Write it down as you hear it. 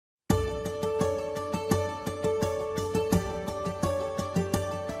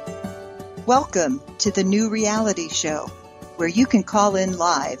Welcome to the New Reality Show, where you can call in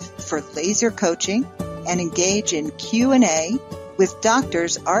live for laser coaching and engage in Q&A with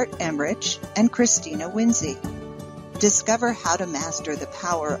Doctors Art Emrich and Christina Winsey. Discover how to master the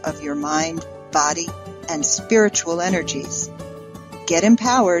power of your mind, body, and spiritual energies. Get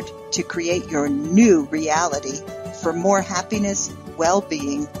empowered to create your new reality for more happiness,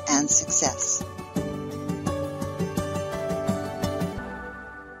 well-being, and success.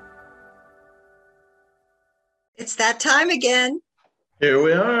 It's that time again. Here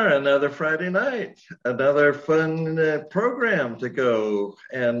we are, another Friday night, another fun program to go,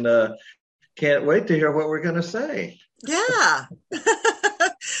 and can't wait to hear what we're going to say. Yeah.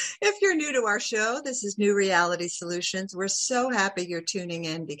 If you're new to our show, this is New Reality Solutions. We're so happy you're tuning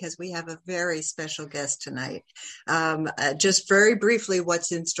in because we have a very special guest tonight. Just very briefly,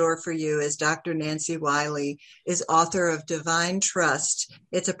 what's in store for you is Dr. Nancy Wiley is author of Divine Trust.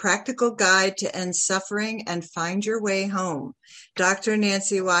 It's a practical guide to end suffering and find your way home. Dr.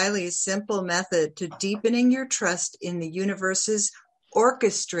 Nancy Wiley's simple method to deepening your trust in the universe's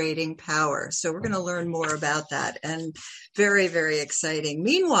orchestrating power. So we're going to learn more about that, and very, very exciting.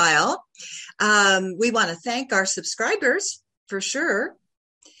 Meanwhile, we want to thank our subscribers for sure,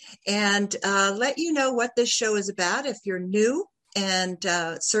 and let you know what this show is about if you're new. And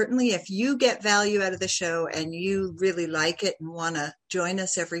certainly if you get value out of the show and you really like it and want to join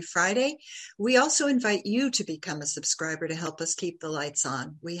us every Friday, we also invite you to become a subscriber to help us keep the lights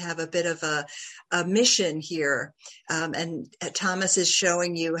on. We have a bit of a mission here, and Thomas is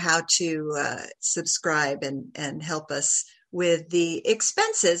showing you how to subscribe and help us with the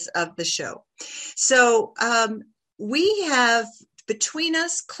expenses of the show. So we have between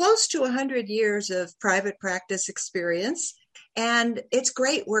us close to 100 years of private practice experience. And it's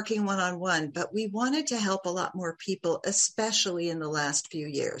great working one-on-one, but we wanted to help a lot more people, especially in the last few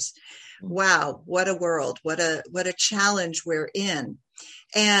years. Wow, what a world, what a challenge we're in.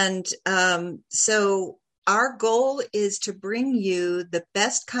 And so our goal is to bring you the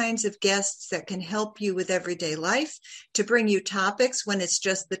best kinds of guests that can help you with everyday life, to bring you topics when it's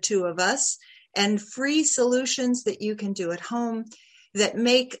just the two of us, and free solutions that you can do at home that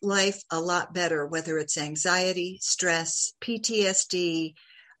make life a lot better, whether it's anxiety, stress, PTSD,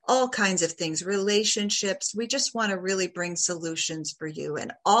 all kinds of things, relationships. We just want to really bring solutions for you.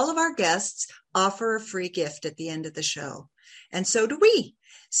 And all of our guests offer a free gift at the end of the show. And so do we.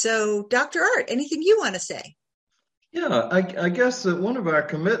 So, Dr. Art, anything you want to say? Yeah, I guess that one of our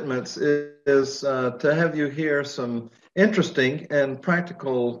commitments is to have you hear some interesting and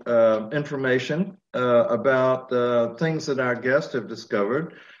practical information about things that our guests have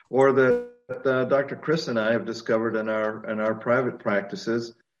discovered, or that Dr. Chris and I have discovered in our private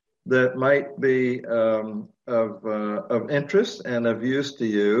practices that might be of interest and of use to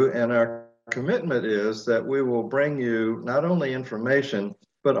you. And our commitment is that we will bring you not only information,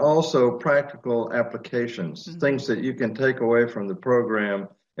 but also practical applications, things that you can take away from the program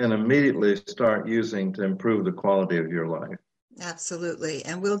and immediately start using to improve the quality of your life. Absolutely.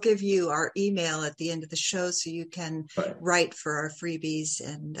 And we'll give you our email at the end of the show so you can write for our freebies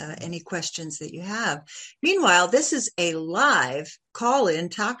and any questions that you have. Meanwhile, this is a live call-in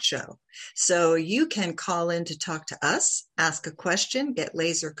talk show. So you can call in to talk to us, ask a question, get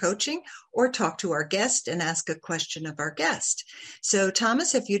laser coaching, or talk to our guest and ask a question of our guest. So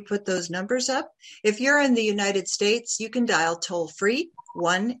Thomas, if you'd put those numbers up. If you're in the United States, you can dial toll-free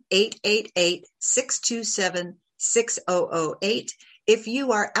 1-888-627-6008. If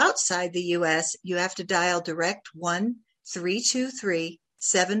you are outside the U.S., you have to dial direct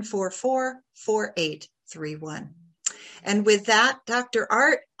 1-323-744-4831. And with that, Dr.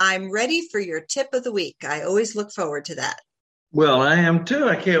 Art, I'm ready for your tip of the week. I always look forward to that. Well, I am too.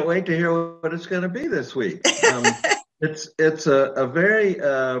 I can't wait to hear what it's going to be this week. It's a very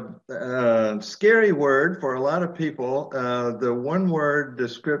scary word for a lot of people. The one-word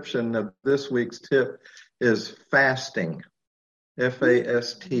description of this week's tip is fasting,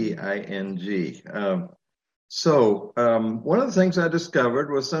 F-A-S-T-I-N-G. So one of the things I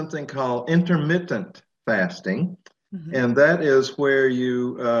discovered was something called intermittent fasting, and that is where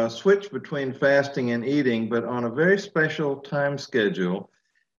you switch between fasting and eating, but on a very special time schedule.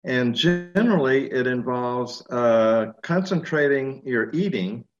 And generally, it involves concentrating your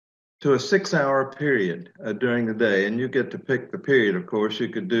eating to a 6-hour period during the day. And you get to pick the period, of course. You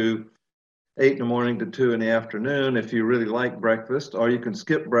could do 8 in the morning to 2 in the afternoon if you really like breakfast, or you can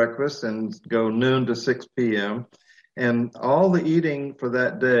skip breakfast and go noon to 6 p.m. And all the eating for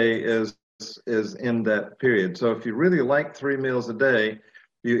that day is in that period. So if you really like 3 meals a day,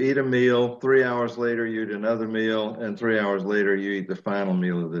 you eat a meal, 3 hours later you eat another meal, and 3 hours later you eat the final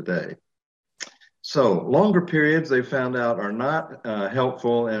meal of the day. So longer periods they found out are not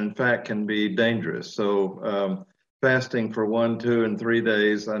helpful and in fact can be dangerous. So fasting for 1, 2, and 3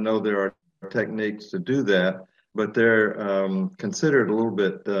 days, I know there are techniques to do that, but they're considered a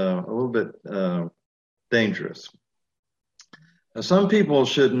little bit dangerous. Some people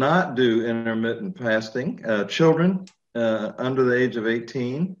should not do intermittent fasting. Children under the age of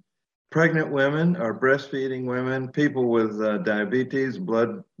 18, pregnant women or breastfeeding women, people with diabetes,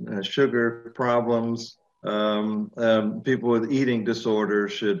 blood sugar problems, people with eating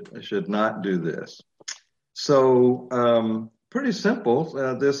disorders should not do this. So pretty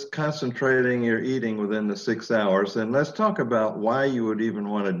simple, this concentrating your eating within the 6 hours. And let's talk about why you would even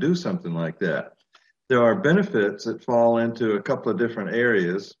want to do something like that. There are benefits that fall into a couple of different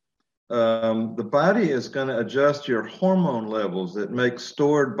areas. The body is going to adjust your hormone levels that make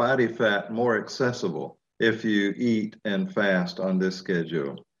stored body fat more accessible if you eat and fast on this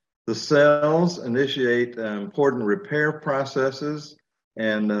schedule. The cells initiate important repair processes,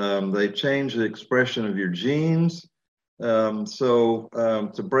 and they change the expression of your genes.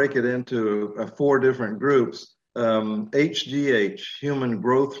 To break it into 4 different groups, HGH, human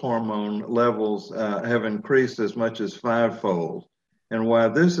growth hormone levels, have increased as much as 5-fold. And why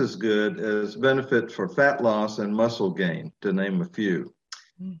this is good is benefit for fat loss and muscle gain, to name a few.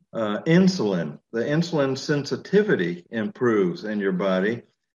 Insulin, the insulin sensitivity improves in your body,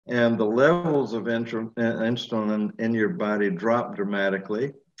 and the levels of insulin in your body drop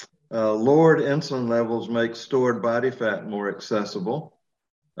dramatically. Lowered insulin levels make stored body fat more accessible.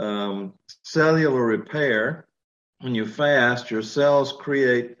 Cellular repair, when you fast, your cells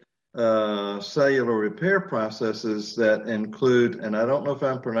create cellular repair processes that include, and I don't know if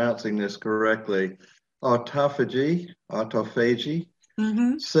I'm pronouncing this correctly, autophagy.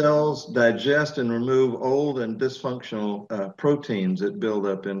 Mm-hmm. Cells digest and remove old and dysfunctional proteins that build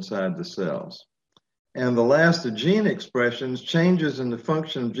up inside the cells. And the last, the gene expressions, changes in the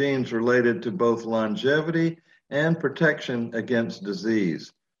function of genes related to both longevity and protection against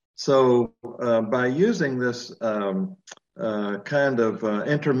disease. So by using this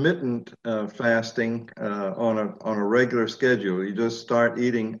intermittent fasting on a regular schedule, you just start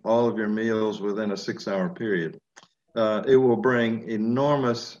eating all of your meals within a 6-hour period. It will bring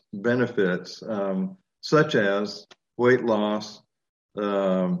enormous benefits, such as weight loss,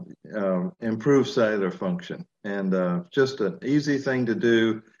 improved cellular function, and just an easy thing to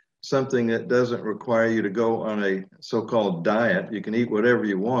do, something that doesn't require you to go on a so-called diet. You can eat whatever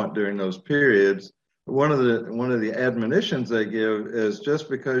you want during those periods. One of the admonitions they give is just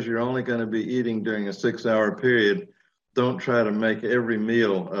because you're only going to be eating during a 6-hour period, don't try to make every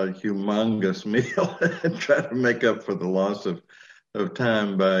meal a humongous meal and try to make up for the loss of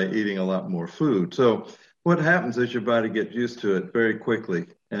time by eating a lot more food. So what happens is your body gets used to it very quickly,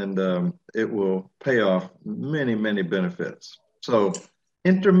 and it will pay off many, many benefits. So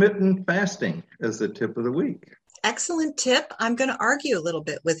intermittent fasting is the tip of the week. Excellent tip. I'm going to argue a little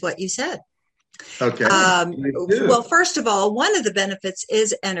bit with what you said. Okay. Well, first of all, one of the benefits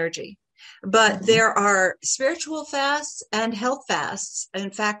is energy, but there are spiritual fasts and health fasts,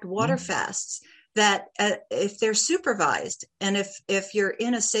 in fact, water fasts, that if they're supervised and if you're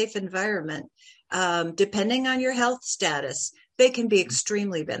in a safe environment, depending on your health status, they can be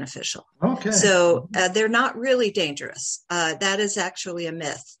extremely beneficial. Okay. So they're not really dangerous. That is actually a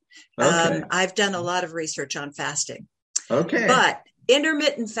myth. Okay. I've done a lot of research on fasting. Okay. But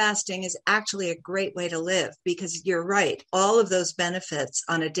intermittent fasting is actually a great way to live, because you're right. All of those benefits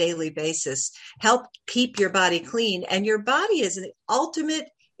on a daily basis help keep your body clean, and your body is the ultimate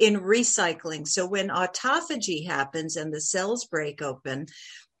in recycling. So when autophagy happens and the cells break open,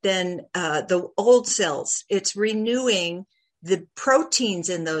 then the old cells, it's renewing the proteins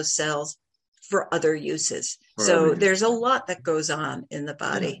in those cells for other uses. So there's a lot that goes on in the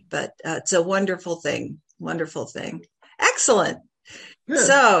body, but it's a wonderful thing. Excellent. Good.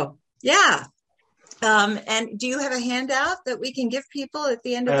 So, yeah. And do you have a handout that we can give people at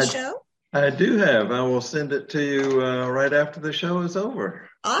the end of the show? I do have. I will send it to you right after the show is over.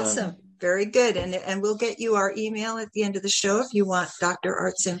 Awesome. Very good. And we'll get you our email at the end of the show if you want Dr.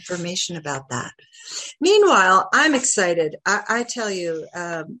 Art's information about that. Meanwhile, I'm excited. I tell you,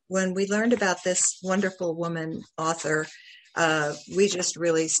 when we learned about this wonderful woman author, we just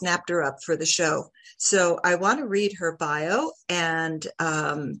really snapped her up for the show. So I want to read her bio, and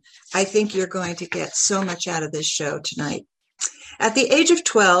I think you're going to get so much out of this show tonight. At the age of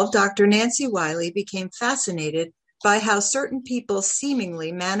 12, Dr. Nancy Wiley became fascinated by how certain people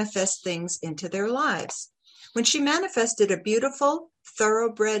seemingly manifest things into their lives. When she manifested a beautiful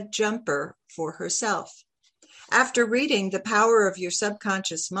thoroughbred jumper for herself. After reading The Power of Your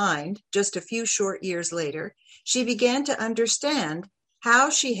Subconscious Mind just a few short years later, she began to understand how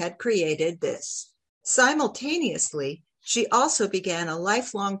she had created this. Simultaneously, she also began a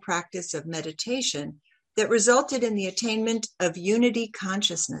lifelong practice of meditation that resulted in the attainment of unity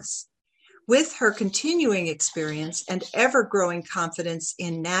consciousness. With her continuing experience and ever-growing confidence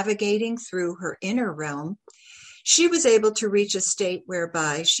in navigating through her inner realm, she was able to reach a state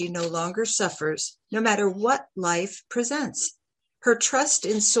whereby she no longer suffers, no matter what life presents. Her trust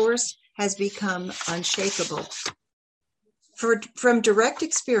in Source has become unshakable. From direct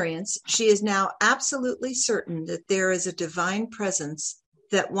experience, she is now absolutely certain that there is a divine presence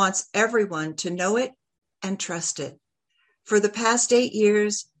that wants everyone to know it and trust it. For the past 8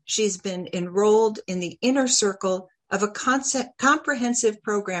 years, she's been enrolled in the inner circle of a comprehensive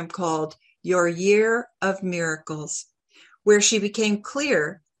program called Your Year of Miracles, where she became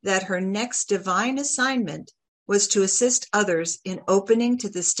clear that her next divine assignment was to assist others in opening to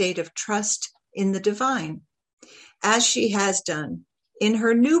the state of trust in the divine, as she has done in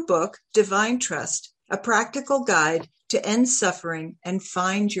her new book, Divine Trust, A Practical Guide to End Suffering and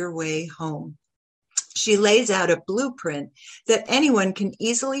Find Your Way Home. She lays out a blueprint that anyone can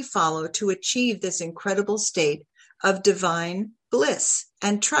easily follow to achieve this incredible state of divine bliss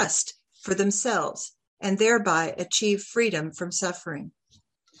and trust for themselves, and thereby achieve freedom from suffering.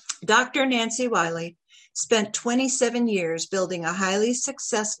 Dr. Nancy Wiley spent 27 years building a highly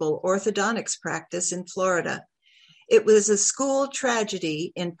successful orthodontics practice in Florida. It was a school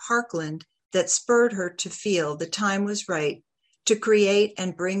tragedy in Parkland that spurred her to feel the time was right to create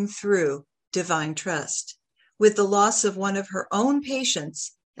and bring through Divine Trust. With the loss of one of her own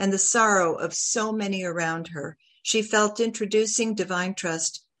patients and the sorrow of so many around her, she felt introducing Divine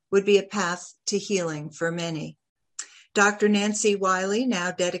Trust would be a path to healing for many. Dr. Nancy Wiley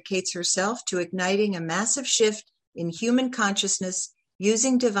now dedicates herself to igniting a massive shift in human consciousness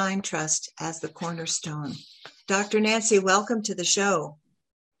using Divine Trust as the cornerstone. Dr. Nancy, welcome to the show.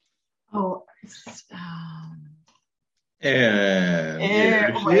 And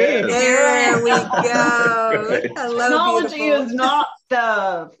there we go. Hello, technology is not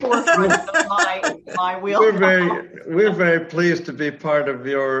the forefront of my wheel. We're very pleased to be part of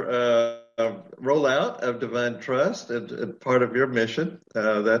your rollout of Divine Trust and part of your mission.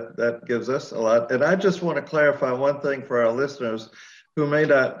 That gives us a lot. And I just want to clarify one thing for our listeners who may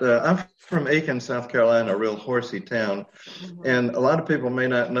not. I'm from Aiken, South Carolina, a real horsey town, and a lot of people may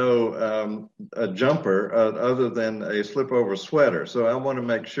not know a jumper other than a slip-over sweater. So I want to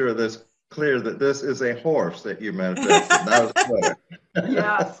make sure that's clear that this is a horse that you manifested, not a sweater.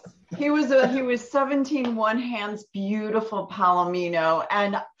 Yes, he was 17 one hands, beautiful Palomino,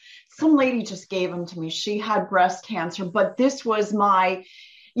 and some lady just gave him to me. She had breast cancer, but this was my.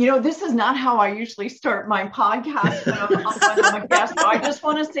 This is not how I usually start my podcast when I'm a guest. So I just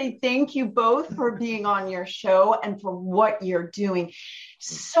want to say thank you both for being on your show and for what you're doing.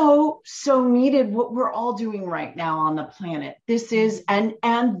 So needed what we're all doing right now on the planet. This is, and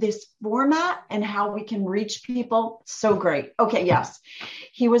this format and how we can reach people, so great. Okay, yes.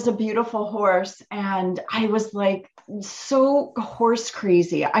 He was a beautiful horse, and I was like so horse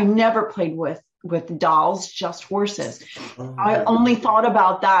crazy. I never played with dolls, just horses. I only thought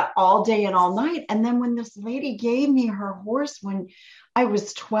about that all day and all night. And then when this lady gave me her horse when I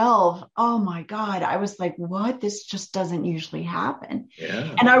was 12, oh my God, I was like, what? This just doesn't usually happen.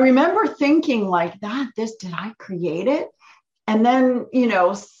 Yeah. And I remember thinking like did I create it? And then,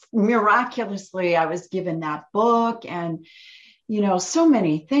 miraculously, I was given that book and, so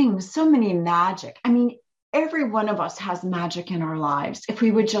many things, so many magic. I mean, every one of us has magic in our lives. If we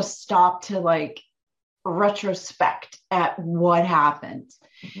would just stop to retrospect at what happened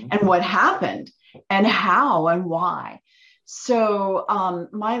and what happened and how and why. So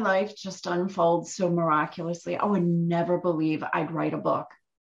my life just unfolds so miraculously. I would never believe I'd write a book.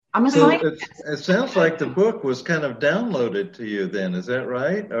 I'm a scientist. It sounds like the book was kind of downloaded to you then. Is that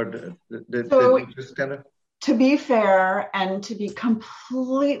right? Or did you just kind of... To be fair and to be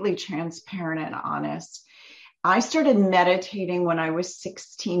completely transparent and honest, I started meditating when I was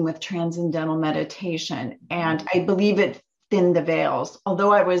 16 with Transcendental Meditation, and I believe it thinned the veils.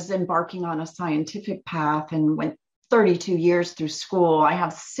 Although I was embarking on a scientific path and went 32 years through school, I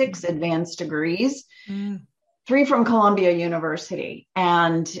have 6 advanced degrees, 3 from Columbia University.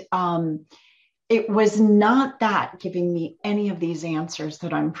 And it was not that giving me any of these answers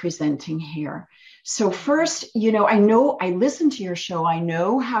that I'm presenting here. So first, I listen to your show. I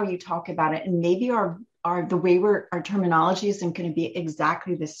know how you talk about it, and maybe our the way our terminology isn't going to be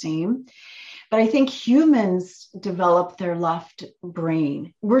exactly the same. But I think humans develop their left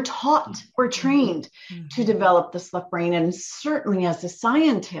brain. We're taught, we're trained to develop this left brain. And certainly as a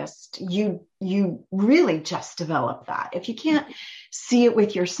scientist, you really just develop that. If you can't see it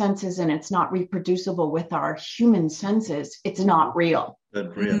with your senses and it's not reproducible with our human senses, it's not real.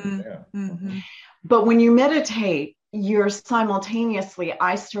 That's real, yeah. But when you meditate, you're simultaneously,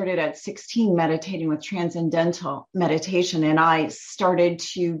 I started at 16 meditating with transcendental meditation, and I started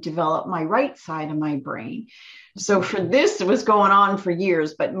to develop my right side of my brain. So for this, it was going on for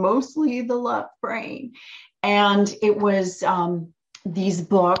years, but mostly the left brain. And it was these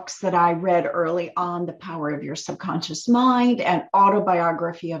books that I read early on, The Power of Your Subconscious Mind and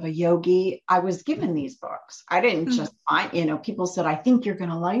Autobiography of a Yogi. I was given these books. I didn't just find, people said, I think you're going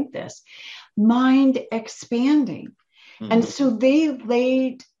to like this. Mind expanding. And so they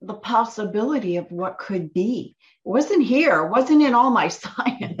laid the possibility of what could be. It wasn't here. It wasn't in all my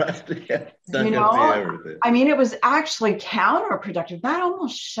science. I mean, it was actually counterproductive. That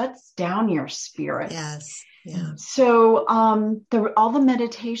almost shuts down your spirit. Yes. Yeah. So all the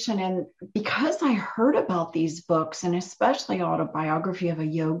meditation, and because I heard about these books, and especially Autobiography of a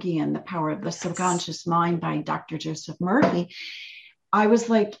Yogi and The Power of the Subconscious Mind by Dr. Joseph Murphy, I was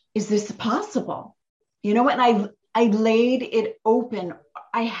like, is this possible? And I laid it open.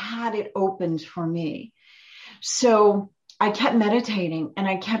 I had it opened for me. So I kept meditating and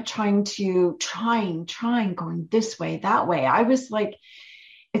I kept trying, going this way, that way. I was like,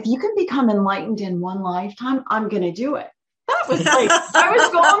 if you can become enlightened in one lifetime, I'm going to do it. That was like, I was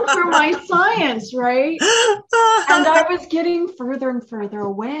going through my science, right? And I was getting further and further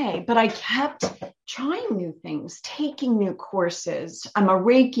away, but I kept trying new things, taking new courses. I'm a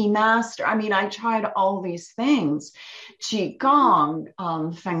Reiki master. I mean, I tried all these things, Qigong,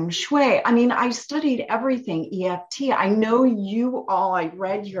 Feng Shui. I mean, I studied everything, EFT. I know you all, I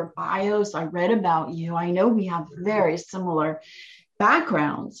read your bios. I read about you. I know we have very similar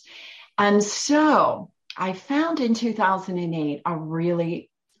backgrounds. And so I found in 2008 a really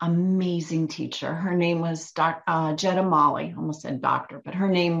amazing teacher. Her name was Jetta Molly. I almost said doctor, but her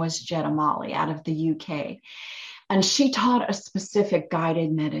name was Jetta Molly out of the UK. And she taught a specific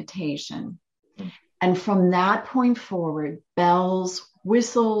guided meditation. And from that point forward, bells,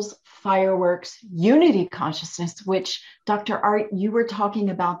 whistles, fireworks, unity consciousness, which Dr. Art, you were talking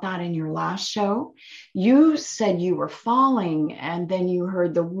about that in your last show. You said you were falling and then you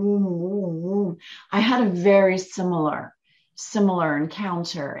heard the woom, woom, woom. I had a very similar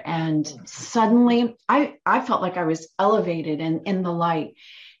encounter. And suddenly I felt like I was elevated and in the light,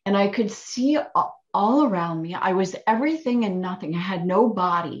 and I could see all around me. I was everything and nothing. I had no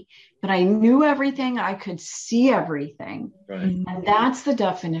body, but I knew everything. I could see everything. Right. And that's the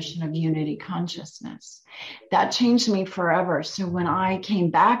definition of unity consciousness. That changed me forever. So when I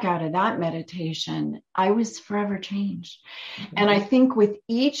came back out of that meditation, I was forever changed. And I think with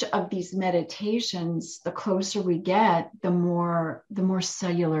each of these meditations, the closer we get, the more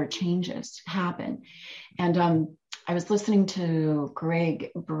cellular changes happen. And I was listening to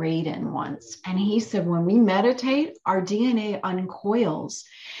Greg Braden once, and he said, when we meditate, our DNA uncoils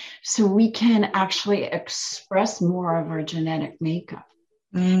so we can actually express more of our genetic makeup.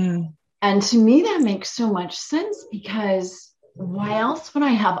 And to me, that makes so much sense, because why else would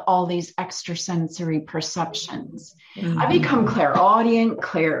I have all these extrasensory perceptions? I become clairaudient,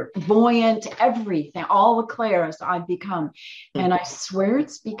 clairvoyant, everything, all the clairs I've become. And I swear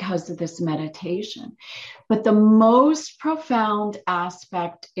it's because of this meditation. But the most profound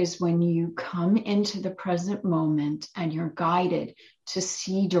aspect is when you come into the present moment and you're guided to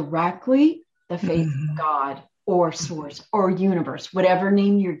see directly the face of God or source or universe, whatever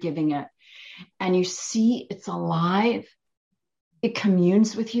name you're giving it. And you see it's alive. It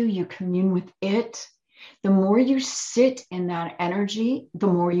communes with you. You commune with it. The more you sit in that energy, the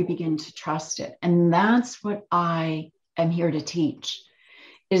more you begin to trust it. And that's what I am here to teach,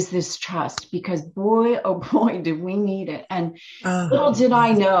 is this trust, because boy, oh boy, did we need it. And little did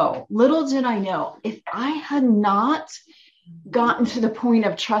I know, if I had not gotten to the point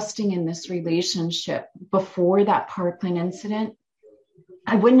of trusting in this relationship before that Parkland incident,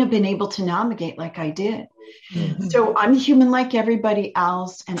 I wouldn't have been able to navigate like I did. So I'm human like everybody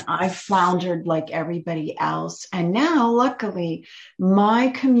else, and I floundered like everybody else. And now, luckily, my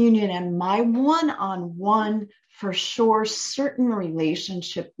communion and my one-on-one, for sure, certain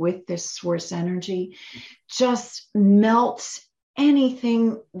relationship with this source energy just melts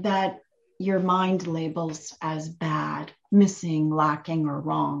anything that your mind labels as bad, missing, lacking, or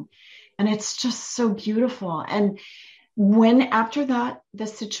wrong. And it's just so beautiful. And when after that, the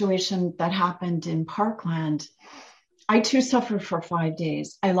situation that happened in Parkland, I too suffered for 5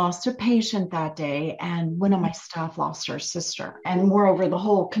 days. I lost a patient that day, and one of my staff lost her sister. And moreover, the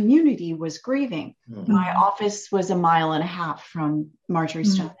whole community was grieving. Mm-hmm. My office was 1.5 miles from Marjory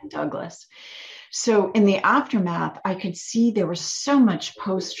Stoneman Douglas. So in the aftermath, I could see there was so much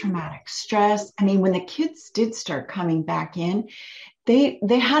post-traumatic stress. I mean, when the kids did start coming back in,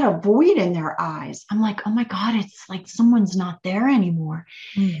 they had a void in their eyes. I'm like, oh my God, it's like someone's not there anymore.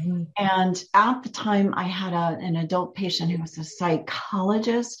 Mm-hmm. And at the time, I had an adult patient who was a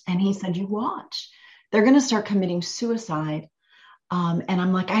psychologist, and he said, you watch, they're going to start committing suicide. And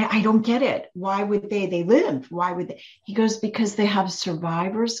I'm like, I don't get it. Why would they lived? Why would they? He goes, because they have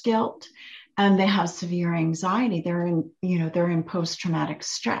survivor's guilt and they have severe anxiety. They're in post-traumatic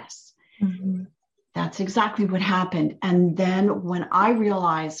stress. Mm-hmm. That's exactly what happened. And then when I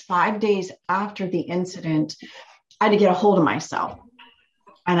realized 5 days after the incident, I had to get a hold of myself.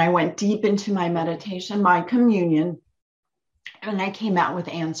 And I went deep into my meditation, my communion, and I came out with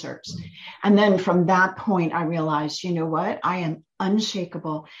answers. And then from that point, I realized, you know what? I am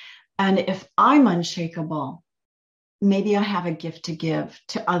unshakable. And if I'm unshakable, maybe I have a gift to give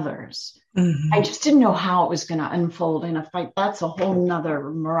to others. Mm-hmm. I just didn't know how it was going to unfold. And that's a whole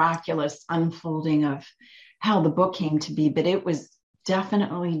nother miraculous unfolding of how the book came to be, but it was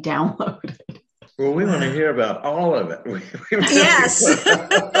definitely downloaded. Well, we want to hear about all of it. Yes.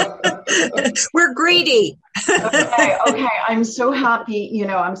 We're greedy. Okay. I'm so happy.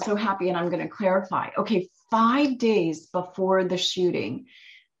 I'm so happy, and I'm going to clarify. Okay. 5 days before the shooting,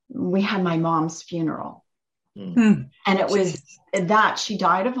 we had my mom's funeral. Mm. And it was that she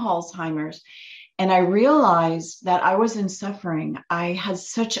died of Alzheimer's. And I realized that I wasn't suffering. I had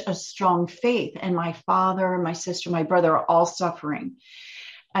such a strong faith, and my father, my sister, my brother are all suffering.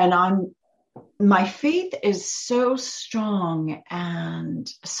 And my faith is so strong and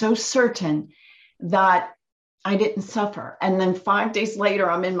so certain that I didn't suffer. And then 5 days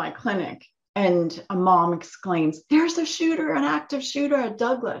later, I'm in my clinic, and a mom exclaims, there's a shooter, an active shooter at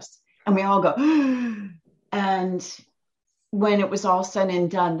Douglas. And we all go, and when it was all said and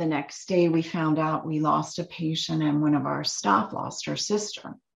done, the next day we found out we lost a patient, and one of our staff lost her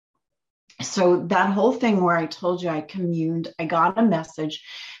sister. So that whole thing where I told you I communed, I got a message.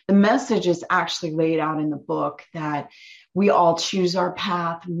 The message is actually laid out in the book that we all choose our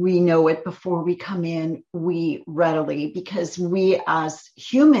path. We know it before we come in. We readily, because we as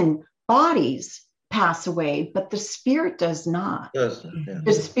human bodies pass away, but the spirit does not. Yeah.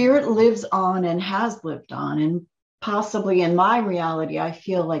 The spirit lives on and has lived on. And possibly in my reality, I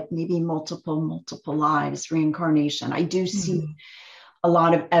feel like maybe multiple lives, reincarnation. I do see a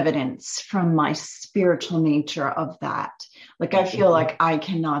lot of evidence from my spiritual nature of that. Like, I feel like I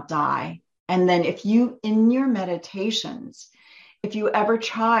cannot die. And then if you, in your meditations, if you ever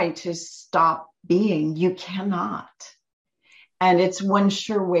try to stop being, you cannot. And it's one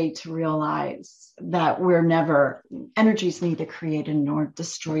sure way to realize that energy's neither created nor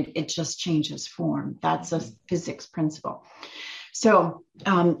destroyed. It just changes form. That's a physics principle. So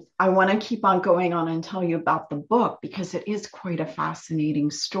I want to keep on going on and tell you about the book, because it is quite a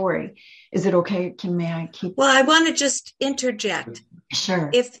fascinating story. Is it okay? May I keep? Well, I want to just interject. Sure.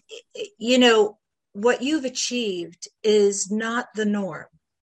 If, what you've achieved is not the norm,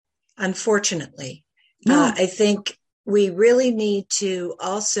 unfortunately. No. I think we really need to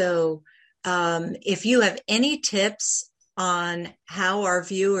also, if you have any tips on how our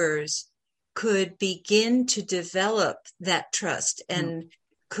viewers could begin to develop that trust and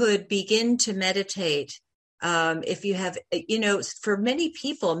could begin to meditate. If you have, for many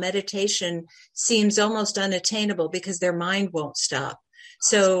people, meditation seems almost unattainable because their mind won't stop.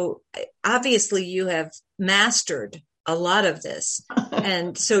 So obviously you have mastered a lot of this.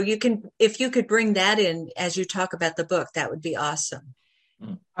 And so if you could bring that in as you talk about the book, that would be awesome.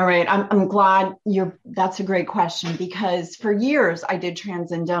 All right. I'm glad that's a great question, because for years I did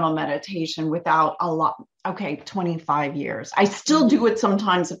transcendental meditation without a lot. 25 years. I still do it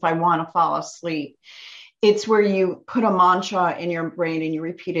sometimes if I want to fall asleep. It's where you put a mantra in your brain and you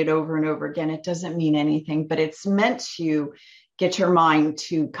repeat it over and over again. It doesn't mean anything, but it's meant to get your mind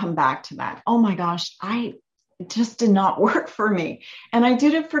to come back to that. Oh my gosh, it just did not work for me. And I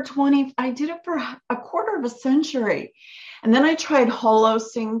did it for a quarter of a century. And then I tried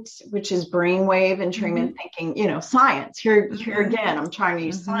Holosync, which is brainwave entrainment thinking, science. Here again, I'm trying to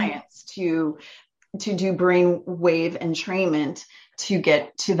use science to do brainwave entrainment to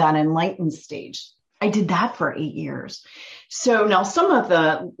get to that enlightened stage. I did that for 8 years. So now some of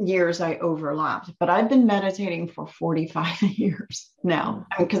the years I overlapped, but I've been meditating for 45 years now,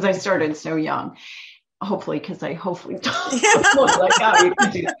 because I started so young. Hopefully, because I don't look like how you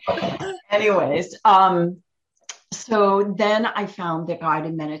could do that. Anyways, So then I found the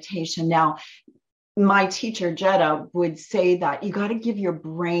guided meditation. Now, my teacher, Jetta, would say that you got to give your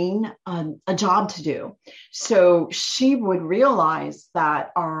brain a job to do. So she would realize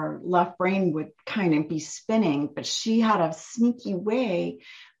that our left brain would kind of be spinning, but she had a sneaky way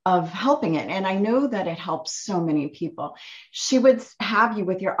of helping it. And I know that it helps so many people. She would have you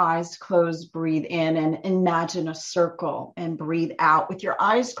with your eyes closed, breathe in and imagine a circle and breathe out with your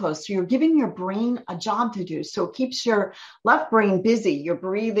eyes closed. So you're giving your brain a job to do. So it keeps your left brain busy. You're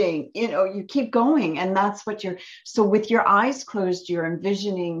breathing, you keep going. And that's what so with your eyes closed, you're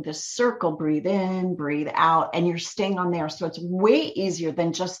envisioning the circle, breathe in, breathe out, and you're staying on there. So it's way easier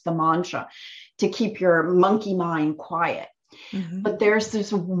than just the mantra to keep your monkey mind quiet. Mm-hmm. But there's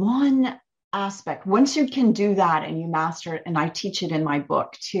this one aspect. Once you can do that and you master it, and I teach it in my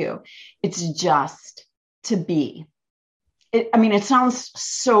book too, it's just to be. It sounds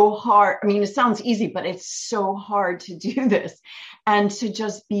so hard. It sounds easy, but it's so hard to do this and to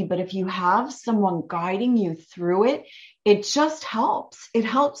just be. But if you have someone guiding you through it, it just helps. It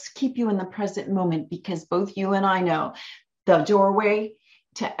helps keep you in the present moment, because both you and I know the doorway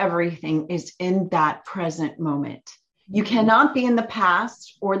to everything is in that present moment. You cannot be in the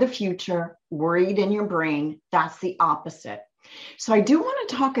past or the future, worried in your brain. That's the opposite. So I do want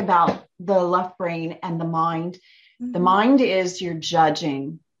to talk about the left brain and the mind. Mm-hmm. The mind is you're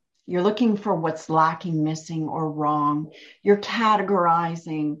judging. You're looking for what's lacking, missing, or wrong. You're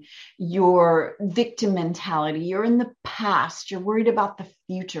categorizing your victim mentality. You're in the past. You're worried about the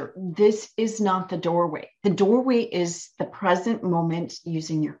future. This is not the doorway. The doorway is the present moment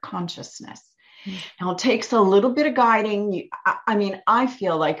using your consciousness. Now it takes a little bit of guiding. I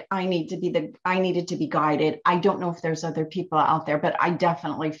feel like I needed to be guided. I don't know if there's other people out there, but I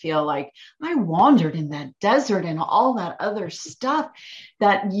definitely feel like I wandered in that desert and all that other stuff.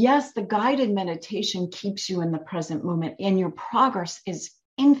 That yes, the guided meditation keeps you in the present moment, and your progress is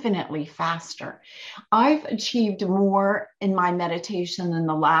infinitely faster. I've achieved more in my meditation in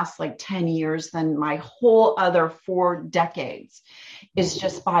the last 10 years than my whole other 4 decades, is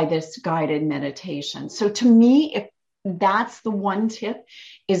just by this guided meditation. So to me, that's the one tip,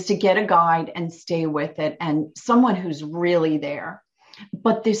 is to get a guide and stay with it, and someone who's really there.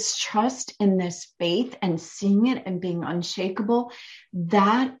 But this trust in this faith and seeing it and being unshakable,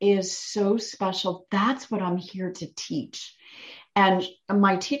 that is so special. That's what I'm here to teach. And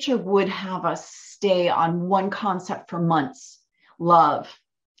my teacher would have us stay on one concept for months: love,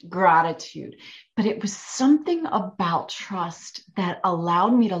 gratitude. But it was something about trust that allowed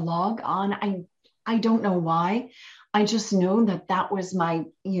me to log on. I don't know why. I just know that was my,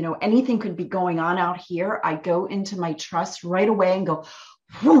 anything could be going on out here. I go into my trust right away and go,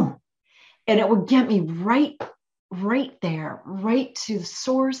 whew, and it would get me right there, right to the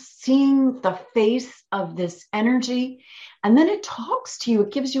source, seeing the face of this energy. And then it talks to you.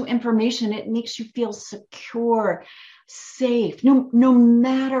 It gives you information. It makes you feel secure, safe, no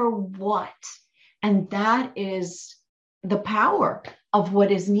matter what. And that is the power of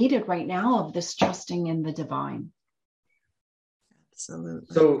what is needed right now, of this trusting in the divine. Absolutely.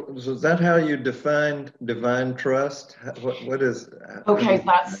 So is that how you defined divine trust? What is? Okay,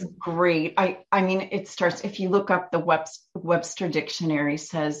 that's great. It starts, if you look up the Webster Dictionary,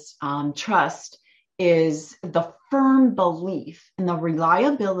 says trust is the firm belief in the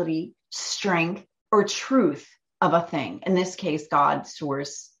reliability, strength, or truth of a thing. In this case, God,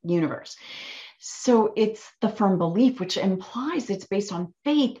 source, universe. So it's the firm belief, which implies it's based on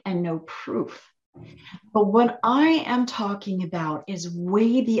faith and no proof. But what I am talking about is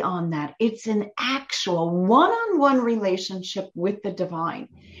way beyond that. It's an actual one-on-one relationship with the divine,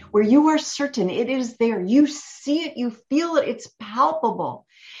 where you are certain it is there. You see it, you feel it, it's palpable,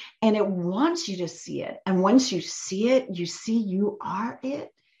 and it wants you to see it. And once you see it, you see you are it.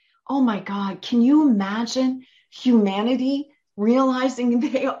 Oh my God, can you imagine humanity realizing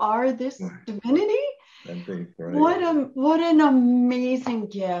they are this divinity? That'd be great. What an amazing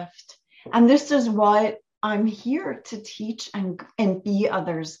gift. And this is what I'm here to teach and be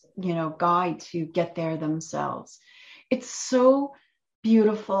others, guide to get there themselves. It's so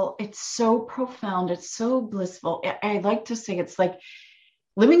beautiful. It's so profound. It's so blissful. I like to say it's like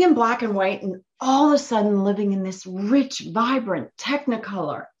living in black and white and all of a sudden living in this rich, vibrant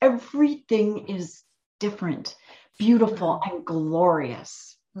technicolor. Everything is different, beautiful, and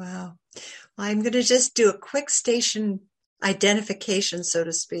glorious. Wow. Well, I'm going to just do a quick station identification, so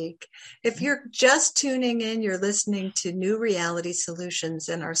to speak. If you're just tuning in, you're listening to New Reality Solutions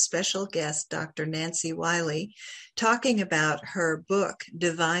and our special guest, Dr. Nancy Wiley, talking about her book,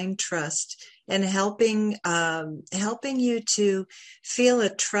 Divine Trust. and helping you to feel a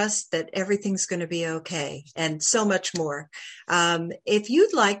trust that everything's going to be okay, and so much more. If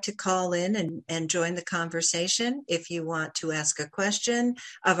you'd like to call in and join the conversation, if you want to ask a question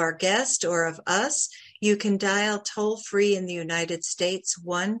of our guest or of us, you can dial toll free in the United States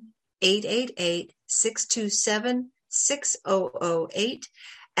 1-888-627-6008.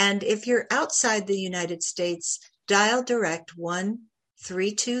 And if you're outside the United States, dial direct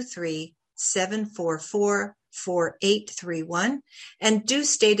 1-323-744-4831. And do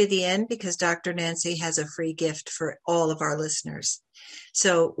stay to the end, because Dr. Nancy has a free gift for all of our listeners.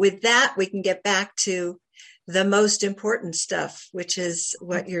 So with that, we can get back to the most important stuff, which is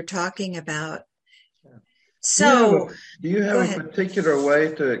what you're talking about. So do you have a particular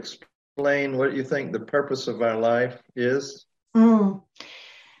way to explain what you think the purpose of our life is?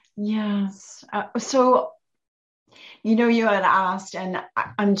 Yes. So, you had asked, and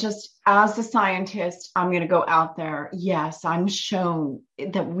I'm just, as a scientist, I'm going to go out there. Yes, I'm shown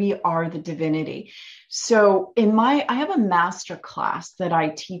that we are the divinity. So I have a master class that I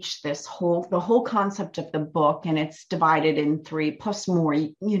teach the whole concept of the book, and it's divided in 3 plus more.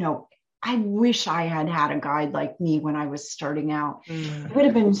 I wish I had had a guide like me when I was starting out. It would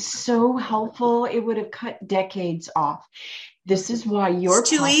have been so helpful. It would have cut decades off. This is why it's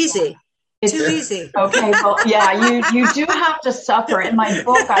too easy. It's too easy. Okay. Well, yeah, you do have to suffer. In my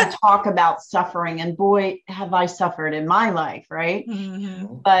book, I talk about suffering, and boy, have I suffered in my life. Right.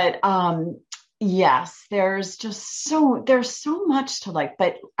 Mm-hmm. But, yes, there's so much to like,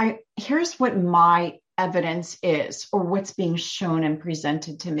 but here's what my evidence is, or what's being shown and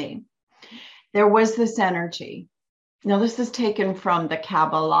presented to me. There was this energy. Now, this is taken from the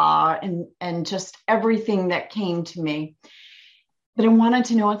Kabbalah and just everything that came to me. But I wanted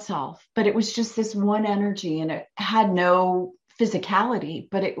to know itself. But it was just this one energy, and it had no physicality,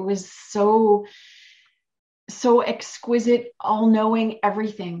 but it was so exquisite, all-knowing,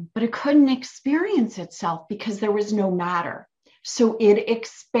 everything. But it couldn't experience itself because there was no matter. So it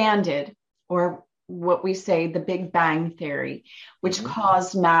expanded, or what we say, the Big Bang Theory, which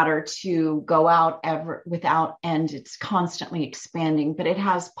caused matter to go out ever without end. It's constantly expanding, but it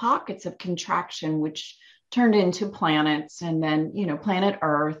has pockets of contraction, which turned into planets, and then, planet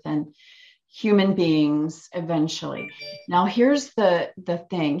Earth and human beings eventually. Now, here's the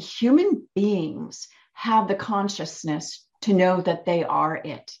thing. Human beings have the consciousness to know that they are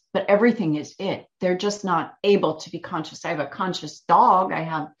it, but everything is it. They're just not able to be conscious. I have a conscious dog. I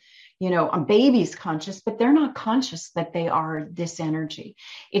have a baby's conscious, but they're not conscious that they are this energy.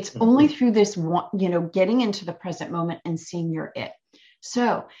 It's only through this one, getting into the present moment and seeing you're it.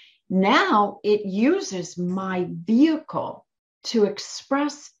 So now it uses my vehicle to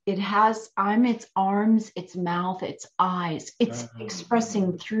express. I'm its arms, its mouth, its eyes. It's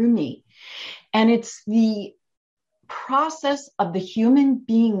expressing through me. And it's the process of the human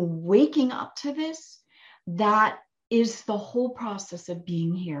being waking up to this that is the whole process of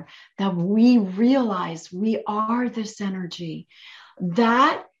being here, that we realize we are this energy.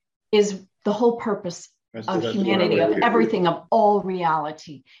 That is the whole purpose of humanity, of everything, of all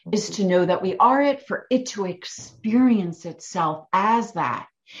reality, is to know that we are it, for it to experience itself as that.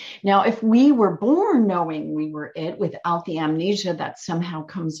 Now, if we were born knowing we were it without the amnesia that somehow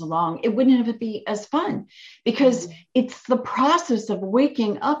comes along, it wouldn't be as fun, because it's the process of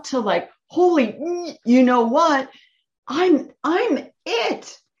waking up to like, holy, you know what? I'm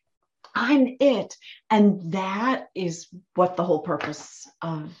it. I'm it. And that is what the whole purpose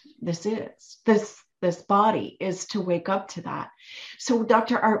of this is. This body is to wake up to that. So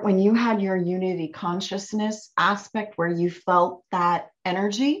Dr. Art, when you had your unity consciousness aspect where you felt that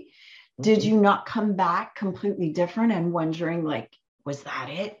energy, did you not come back completely different and wondering, like, was that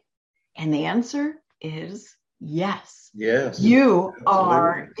it? And the answer is yes. Yes. You Absolutely.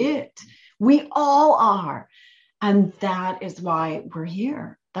 are it. We all are. And that is why we're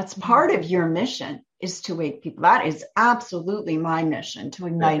here. That's part of your mission, is to wake people. That is absolutely my mission, to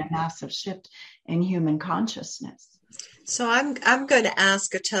ignite a massive shift in human consciousness. So I'm going to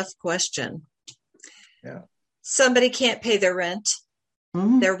ask a tough question. Yeah. Somebody can't pay their rent.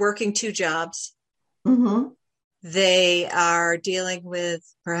 Mm-hmm. They're working 2 jobs. Mm-hmm. They are dealing with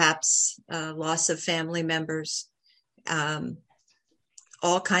perhaps loss of family members,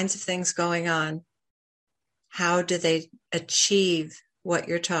 all kinds of things going on. How do they achieve what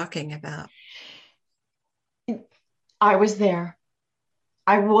you're talking about? I was there,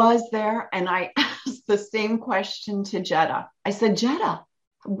 and I asked the same question to Jetta. I said, Jetta,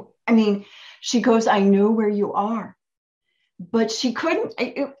 she goes, I know where you are, but she couldn't.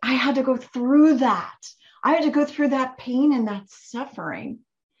 I had to go through that. I had to go through that pain and that suffering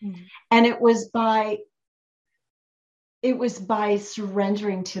Mm-hmm. And it was by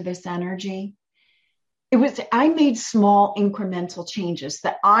surrendering to this energy. I made small incremental changes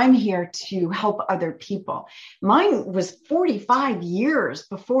that I'm here to help other people. Mine was 45 years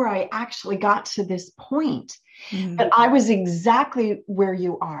before I actually got to this point. Mm-hmm. But I was exactly where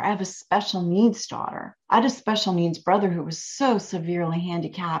you are. I have a special needs daughter. I had a special needs brother who was so severely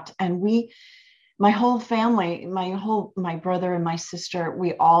handicapped. And my whole family, my brother and my sister,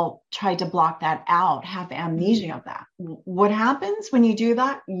 we all tried to block that out, have amnesia of that. What happens when you do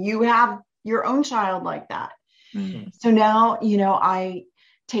that? You have your own child like that. Mm-hmm. So now, I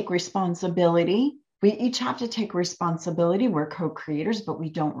take responsibility. We each have to take responsibility. We're co-creators, but we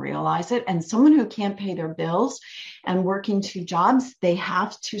don't realize it. And someone who can't pay their bills and working 2 jobs, they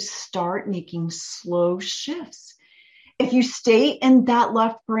have to start making slow shifts. If you stay in that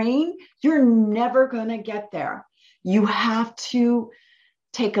left brain, you're never going to get there. You have to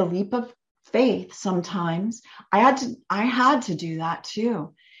take a leap of faith sometimes. I had to do that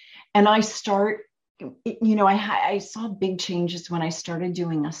too. And I saw big changes when I started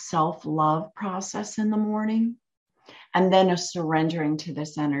doing a self-love process in the morning and then a surrendering to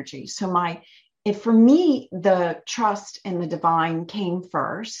this energy. So for me, the trust in the divine came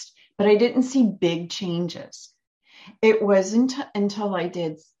first, but I didn't see big changes. It wasn't until I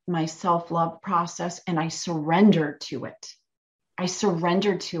did my self-love process and I surrendered to it. I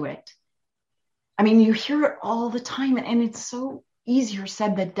mean, you hear it all the time, and it's so easier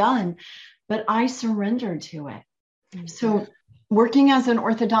said than done, but I surrendered to it. Mm-hmm. So working as an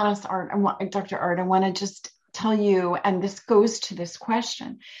orthodontist, Dr. Art, I want to just tell you, and this goes to this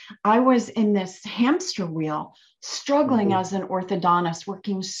question. I was in this hamster wheel, struggling mm-hmm. as an orthodontist,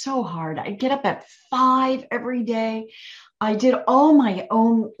 working so hard. I'd get up at 5 every day. I did all my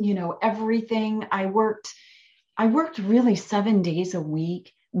own, everything. I worked really 7 days a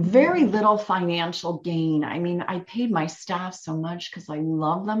week. Very little financial gain. I mean, I paid my staff so much because I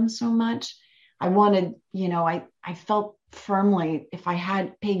love them so much. I wanted, I felt firmly if I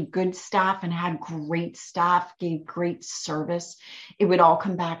had paid good staff and had great staff, gave great service, it would all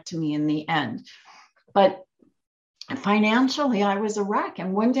come back to me in the end. But financially, I was a wreck.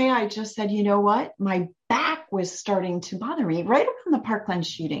 And one day I just said, you know what? My back was starting to bother me right around the Parkland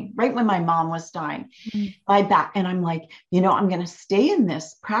shooting, right when my mom was dying, my back. And I'm like, I'm going to stay in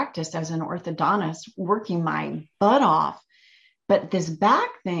this practice as an orthodontist, working my butt off. But this back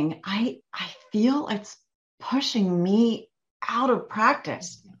thing, I feel it's pushing me out of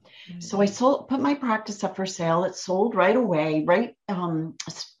practice. So I put my practice up for sale. It sold right away,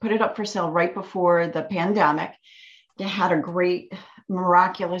 put it up for sale right before the pandemic. It had a great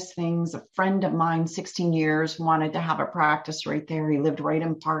miraculous things. A friend of mine, 16 years, wanted to have a practice right there. He lived right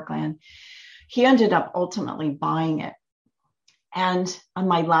in Parkland. He ended up ultimately buying it. And on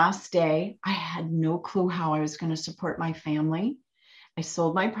my last day, I had no clue how I was going to support my family. I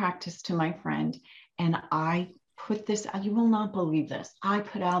sold my practice to my friend, and I put this out. You will not believe this. I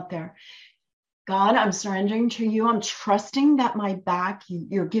put out there, God, I'm surrendering to you. I'm trusting that my back,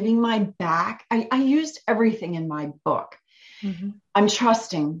 you're giving my back. I used everything in my book. Mm-hmm. I'm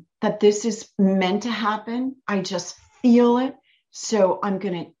trusting that this is meant to happen. I just feel it. So I'm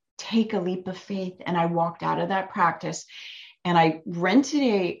going to take a leap of faith. And I walked out of that practice and I rented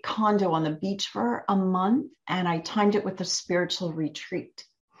a condo on the beach for a month, and I timed it with a spiritual retreat.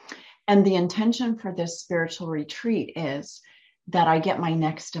 And the intention for this spiritual retreat is that I get my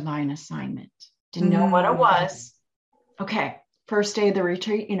next divine assignment. Didn't know what it was. Okay. First day of the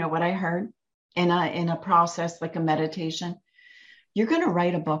retreat, you know what I heard in a process, like a meditation? You're going to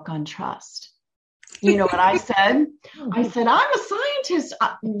write a book on trust. You know what I said? I said, I'm a scientist.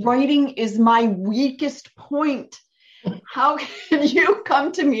 Writing is my weakest point. How can you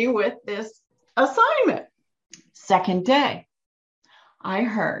come to me with this assignment? Second day, I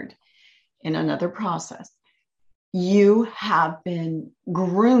heard in another process, you have been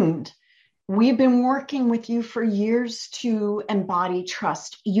groomed. We've been working with you for years to embody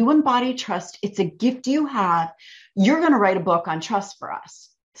trust. You embody trust. It's a gift you have. You're going to write a book on trust for us.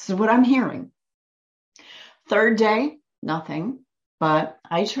 This is what I'm hearing. Third day, nothing, but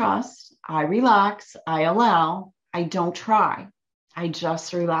I trust, I relax, I allow, I don't try. I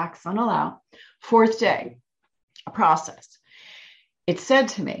just relax and allow. Fourth day, a process. It said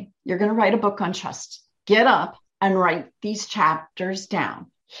to me, you're going to write a book on trust. Get up and write these chapters down.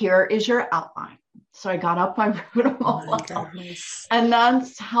 Here is your outline. So I got up, I wrote them all out. And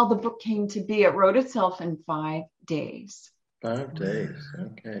that's how the book came to be. It wrote itself in 5 days. 5 days.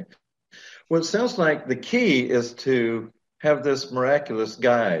 Okay. Well, it sounds like the key is to have this miraculous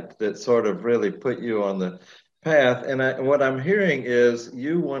guide that sort of really put you on the path. And what I'm hearing is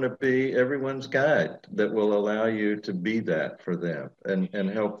you want to be everyone's guide that will allow you to be that for them and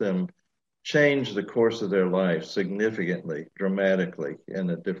help them change the course of their life significantly, dramatically in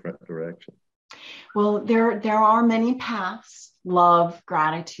a different direction. Well, there are many paths, love,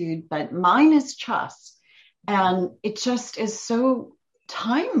 gratitude, but mine is trust. And it just is so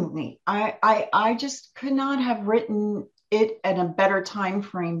timely. I just could not have written it at a better time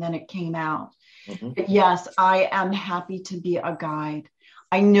frame than it came out. Mm-hmm. But yes, I am happy to be a guide.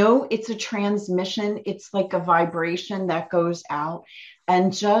 I know it's a transmission. It's like a vibration that goes out.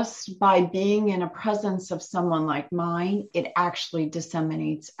 And just by being in a presence of someone like mine, it actually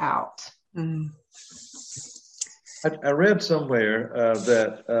disseminates out. Mm. I read somewhere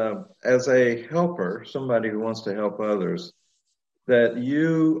that as a helper, somebody who wants to help others, that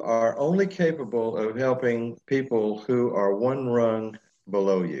you are only capable of helping people who are one rung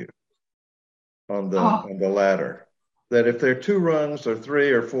below you on the ladder. That if they're 2 rungs or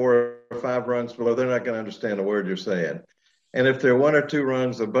 3 or 4 or 5 rungs below, they're not going to understand a word you're saying. And if they're 1 or 2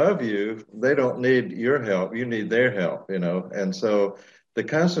 rungs above you, they don't need your help. You need their help, And so to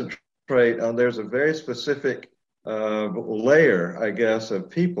concentrate on, there's a very specific layer, I guess, of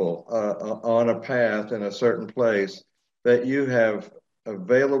people on a path in a certain place that you have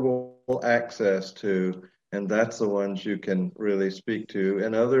available access to, and that's the ones you can really speak to,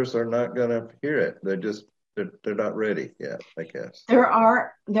 and others are not going to hear it. They're not ready yet, I guess. There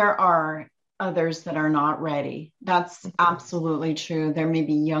are others that are not ready. That's absolutely true. There may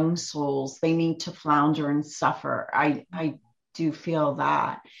be young souls. They need to flounder and suffer. I do feel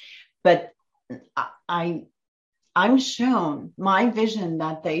that, but I'm shown, my vision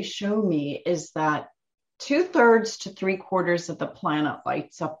that they show me is that 2/3 to 3/4 of the planet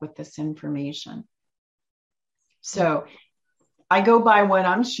lights up with this information. So I go by what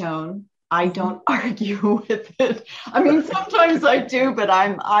I'm shown. I don't argue with it. I mean, sometimes I do, but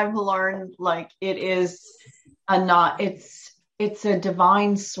I've learned like it is it's a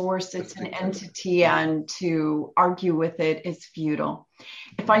divine source. It's an entity, and to argue with it is futile.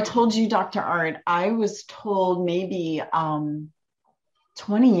 If I told you, Dr. Art, I was told maybe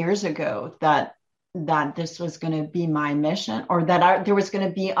 20 years ago that this was going to be my mission, or that there was going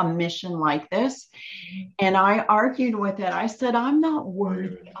to be a mission like this. And I argued with it. I said, I'm not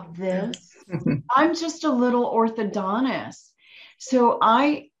worthy of this. I'm just a little orthodontist. So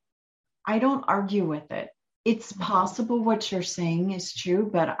I don't argue with it. It's possible what you're saying is true,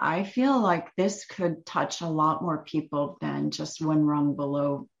 but I feel like this could touch a lot more people than just 1 rung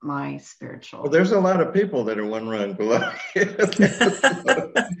below my spiritual. Well, there's a lot of people that are 1 rung below.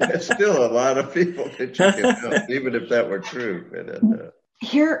 There's still a lot of people that you can help, even if that were true.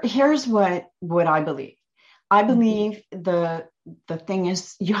 Here's what I believe. I believe the thing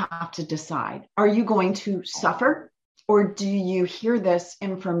is, you have to decide. Are you going to suffer, or do you hear this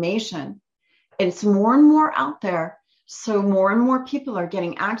information? It's more and more out there, so more and more people are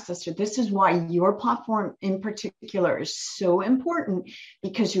getting access to. This is why your platform in particular is so important,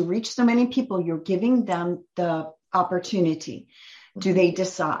 because you reach so many people. You're giving them the opportunity. Do they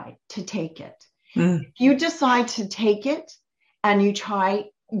decide to take it? If you decide to take it and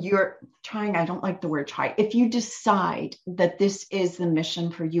you're trying, I don't like the word try. If you decide that this is the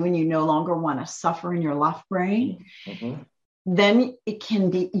mission for you and you no longer want to suffer in your left brain, then you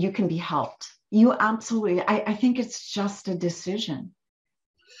can be helped. You absolutely, I think it's just a decision.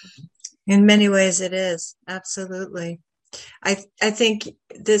 In many ways it is. Absolutely. I think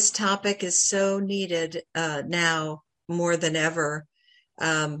this topic is so needed now more than ever.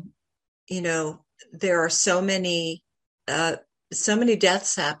 There are so many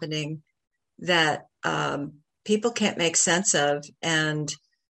deaths happening that people can't make sense of. And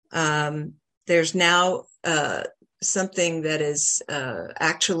there's now something that is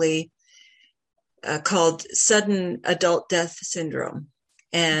actually called sudden adult death syndrome.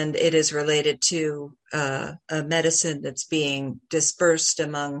 And it is related to a medicine that's being dispersed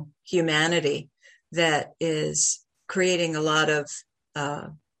among humanity that is creating a lot of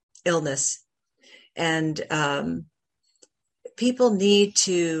illness. And people need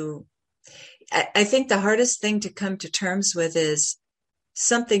to, I think the hardest thing to come to terms with is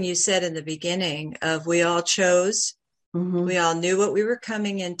something you said in the beginning of, we all chose, we all knew what we were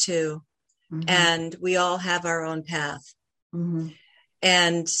coming into, and we all have our own path.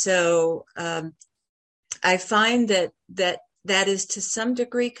 And so I find that is to some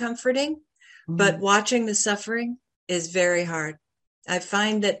degree comforting, but watching the suffering is very hard. I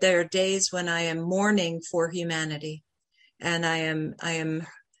find that there are days when I am mourning for humanity, and I am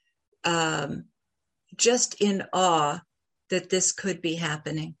just in awe that this could be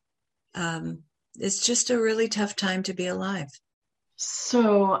happening. It's just a really tough time to be alive.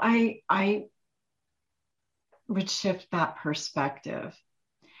 So I would shift that perspective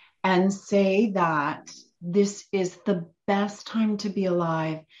and say that this is the best time to be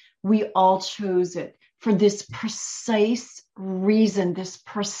alive. We all chose it for this precise reason, this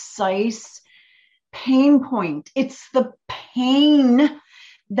precise pain point. It's the pain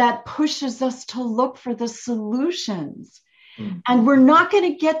that pushes us to look for the solutions. Mm-hmm. And we're not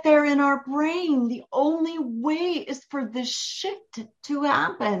going to get there in our brain. The only way is for this shift to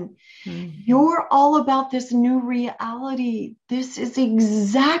happen. Mm-hmm. You're all about this new reality. This is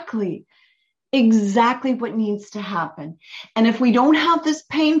exactly what needs to happen. And if we don't have this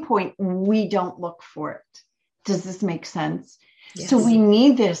pain point, we don't look for it. Does this make sense? Yes. So we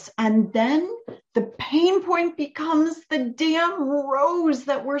need this. And then the pain point becomes the damn rose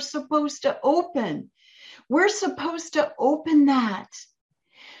that we're supposed to open. We're supposed to open that.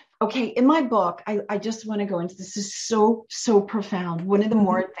 Okay, in my book, I just want to go into this. Is so profound. One of the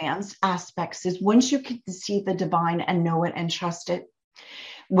more advanced aspects is once you can see the divine and know it and trust it,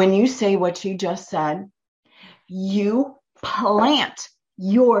 when you say what you just said, you plant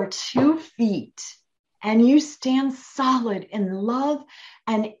your 2 feet and you stand solid in love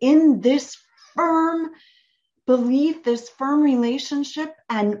and in this firm belief, this firm relationship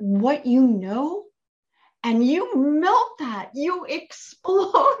and what you know, and you melt that, you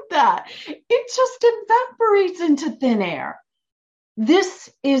explode that. It just evaporates into thin air. This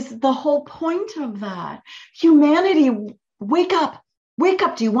is the whole point of that. Humanity, wake up. Wake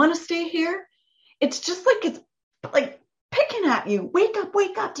up. Do you want to stay here? It's just like it's like picking at you. Wake up,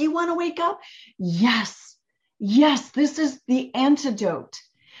 wake up. Do you want to wake up? Yes. Yes, this is the antidote.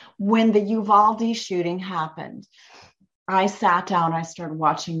 When the Uvalde shooting happened, I sat down, I started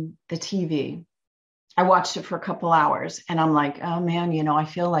watching the TV. I watched it for a couple hours and I'm like, oh man, I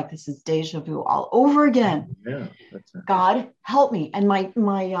feel like this is deja vu all over again. Yeah, God help me. And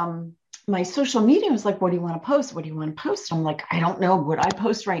my social media was like, what do you want to post? What do you want to post? I'm like, I don't know. What I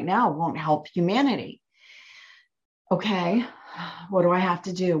post right now won't help humanity. Okay, what do I have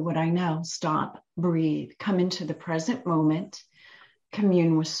to do? What I know, stop, breathe, come into the present moment,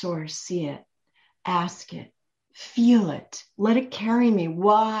 commune with source, see it, ask it, feel it, let it carry me.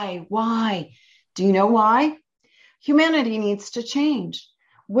 Why? Do you know why? Humanity needs to change.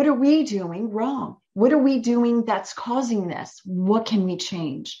 What are we doing wrong? What are we doing that's causing this? What can we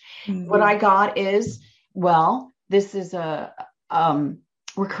change? Mm-hmm. What I got is, this is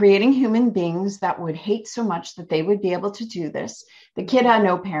we're creating human beings that would hate so much that they would be able to do this. The kid had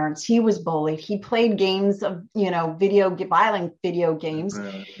no parents. He was bullied. He played games of, violent video games.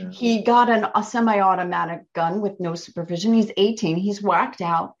 Yeah. He got a semi-automatic gun with no supervision. He's 18. He's whacked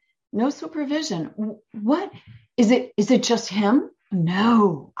out. No supervision. What? Is it just him?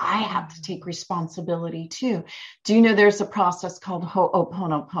 No, I have to take responsibility too. Do you know there's a process called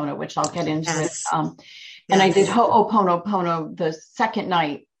Ho'oponopono, which I'll get into it. And I did Ho'oponopono the second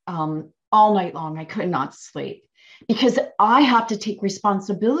night, all night long. I could not sleep because I have to take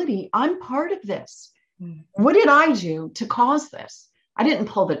responsibility. I'm part of this. What did I do to cause this? I didn't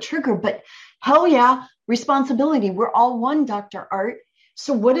pull the trigger, but hell yeah, responsibility. We're all one, Dr. Art.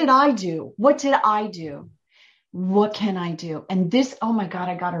 So what did I do? What did I do? What can I do? And this, oh my God,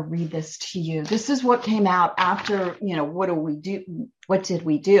 I got to read this to you. This is what came out after, what do we do? What did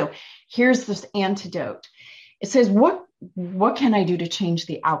we do? Here's this antidote. It says, what can I do to change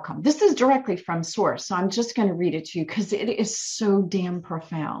the outcome? This is directly from source. So I'm just going to read it to you because it is so damn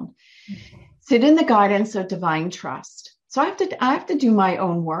profound. Mm-hmm. Sit in the guidance of divine trust. So I have to do my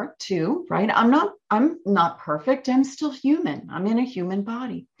own work too, right? I'm not perfect. I'm still human. I'm in a human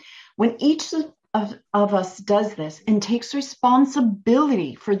body. When each of us does this and takes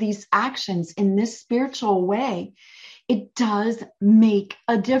responsibility for these actions in this spiritual way, it does make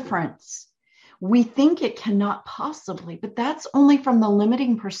a difference. We think it cannot possibly, but that's only from the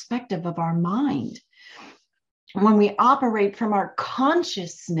limiting perspective of our mind. When we operate from our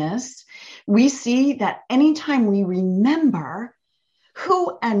consciousness, we see that anytime we remember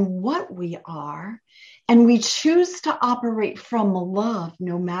who and what we are, and we choose to operate from love,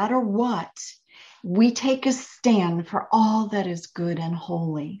 no matter what, we take a stand for all that is good and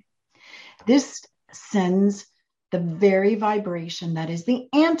holy. This sends the very vibration that is the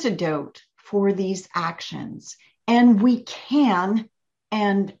antidote for these actions. And we can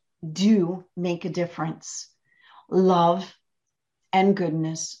and do make a difference. Love and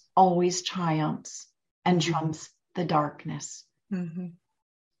goodness always triumphs and trumps the darkness. Mm-hmm.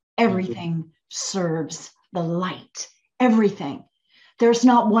 Everything serves the light. Everything. There's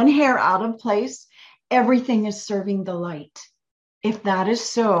not one hair out of place. Everything is serving the light. If that is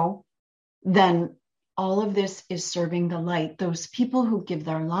so, then all of this is serving the light. Those people who give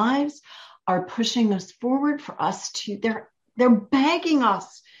their lives are pushing us forward for us to, they're begging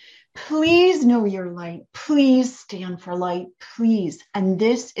us, please know your light, please stand for light, please. And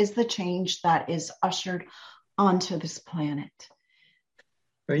this is the change that is ushered onto this planet.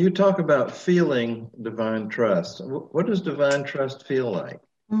 Now you talk about feeling divine trust. What does divine trust feel like?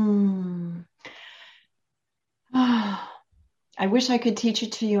 I wish I could teach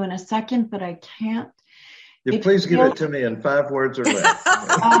it to you in a second, but I can't. Please give it to me in 5 words or less.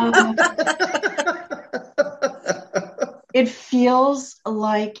 It feels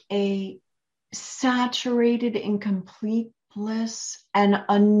like a saturated in complete bliss and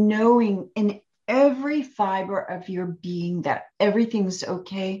a knowing in every fiber of your being that everything's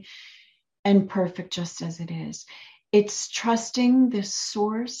okay and perfect just as it is. It's trusting this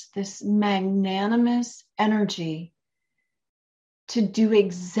source, this magnanimous energy to do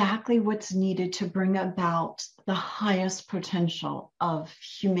exactly what's needed to bring about the highest potential of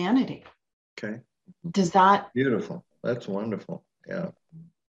humanity. Okay. Does that? Beautiful. That's wonderful. Yeah.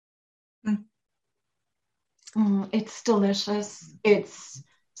 It's delicious. It's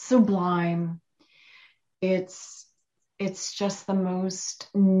sublime. It's just the most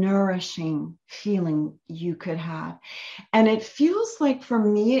nourishing feeling you could have. And it feels like, for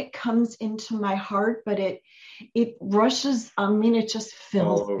me, it comes into my heart, but it rushes. It just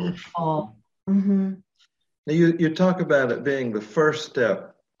fills me full. Mm-hmm. You talk about it being the first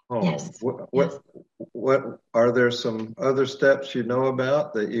step home. Yes. What are there some other steps you know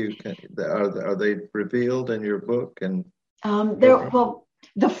about that you can? Are they revealed in your book? And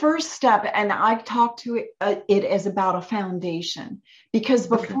the first step, and I've talked to it as about a foundation, because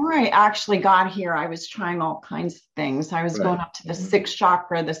before I actually got here, I was trying all kinds of things. I was going up to the 6th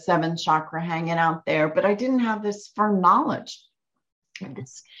chakra, the 7th chakra, hanging out there, but I didn't have this firm knowledge and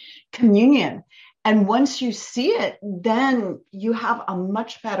this communion. And once you see it, then you have a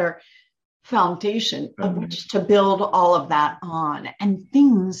much better foundation of which to build all of that on. And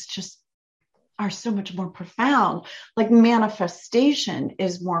things just are so much more profound. Like manifestation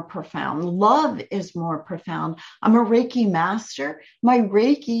is more profound. Love is more profound. I'm a Reiki master. My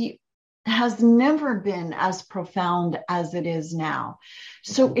Reiki has never been as profound as it is now.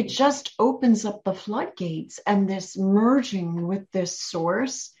 So it just opens up the floodgates, and this merging with this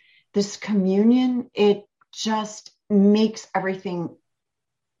source, this communion, it just makes everything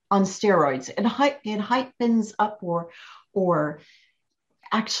on steroids. It heightens up or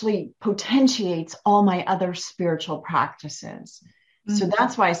actually potentiates all my other spiritual practices. Mm-hmm. So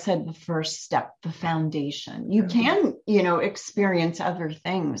that's why I said the first step, the foundation. You can, experience other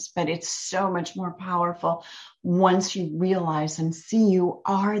things, but it's so much more powerful once you realize and see you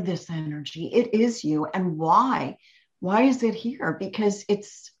are this energy. It is you. And why? Why is it here? Because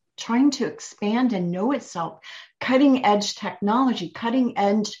it's trying to expand and know itself. Cutting edge technology, cutting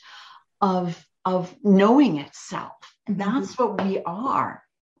edge of knowing itself. And that's what we are.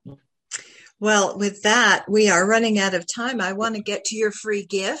 Well, with that, we are running out of time. I want to get to your free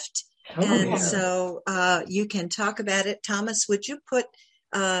gift. So you can talk about it. Thomas, would you put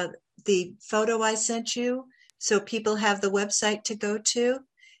the photo I sent you so people have the website to go to?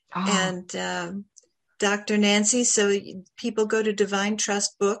 And Dr. Nancy, so people go to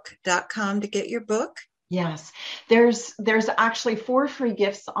divinetrustbook.com to get your book? Yes, there's actually 4 free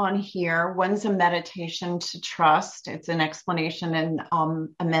gifts on here. One's a meditation to trust. It's an explanation and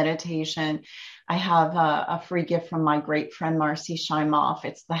a meditation. I have a free gift from my great friend, Marcy Shimoff.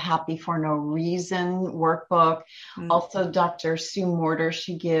 It's the Happy for No Reason workbook. Mm-hmm. Also, Dr. Sue Morter,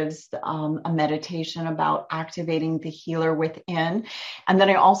 she gives a meditation about activating the healer within. And then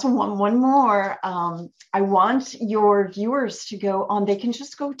I also want one more. I want your viewers to go on. They can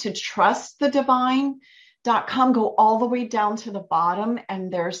just go to trustthedivine.com, go all the way down to the bottom,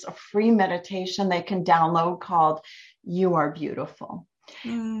 and there's a free meditation they can download called You Are Beautiful.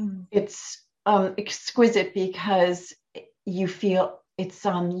 It's exquisite because you feel it's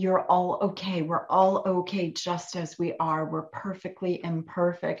you're all okay. We're all okay just as we are. We're perfectly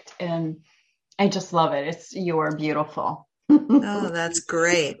imperfect, and I just love it. It's You Are Beautiful. Oh, that's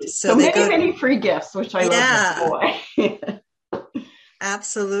great. So many free gifts, which I love.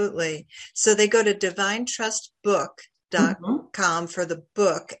 Absolutely. So they go to divinetrustbook.com for the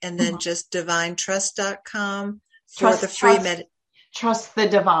book, and then just divinetrust.com for the free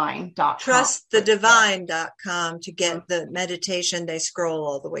trustthedivine.com. Trustthedivine.com to get the meditation. They scroll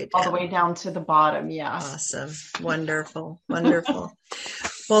all the way down. All the way down to the bottom, yes. Awesome. Wonderful. Wonderful.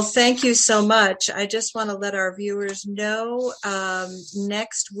 Well, thank you so much. I just want to let our viewers know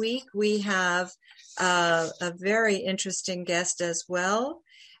next week we have a very interesting guest as well.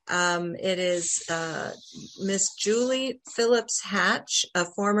 It is Miss Julie Phillips Hatch, a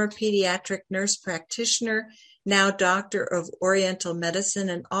former pediatric nurse practitioner, now doctor of Oriental medicine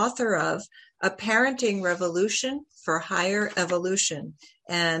and author of A Parenting Revolution for Higher Evolution.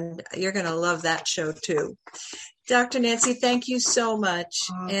 And you're going to love that show too. Dr. Nancy, thank you so much.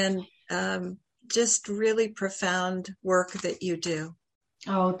 And just really profound work that you do.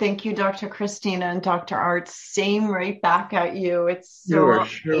 Oh, thank you, Dr. Christina and Dr. Art. Same right back at you. It's so You're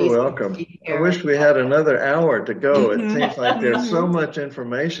sure welcome. I wish we had another hour to go. It seems like there's so much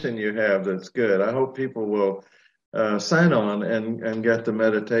information you have that's good. I hope people will sign on and get the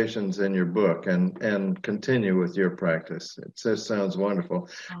meditations in your book and continue with your practice. It just sounds wonderful.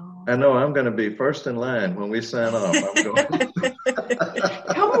 Oh. I know I'm going to be first in line when we sign off. I'm going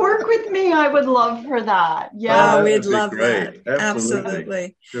Come work with me. I would love for that. Yeah, we'd love that.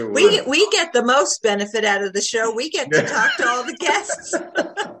 Absolutely. Sure we get the most benefit out of the show. We get to talk to all the guests.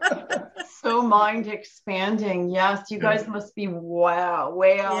 So mind expanding. Yes, you guys must be way out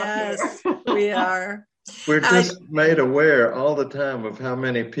here. Yes, we are. We're just made aware all the time of how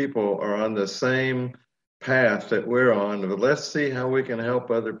many people are on the same path that we're on. But let's see how we can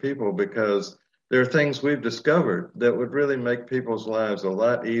help other people, because there are things we've discovered that would really make people's lives a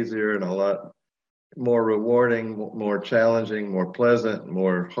lot easier and a lot more rewarding, more challenging, more pleasant,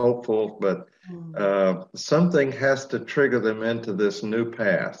 more hopeful. But something has to trigger them into this new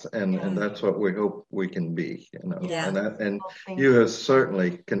path, and that's what we hope we can be. And you have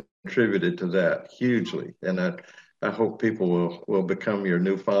certainly contributed to that hugely, and I hope people will become your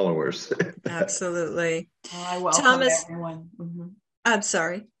new followers. Absolutely. I welcome everyone. Mm-hmm. I'm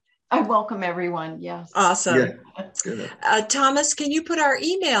sorry. I welcome everyone. Yes. Awesome. Yeah. Thomas, can you put our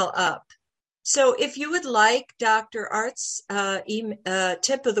email up? So if you would like Dr. Art's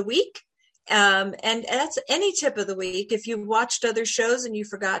tip of the week, and that's any tip of the week. If you watched other shows and you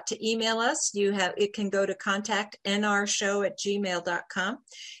forgot to email us, it can go to contactnrshow@gmail.com.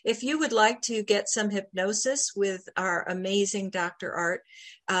 If you would like to get some hypnosis with our amazing Dr. Art,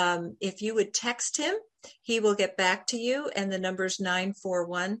 if you would text him, he will get back to you, and the number is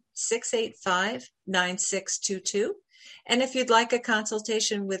 941-685-9622. And if you'd like a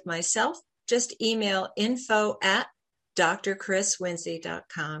consultation with myself, just email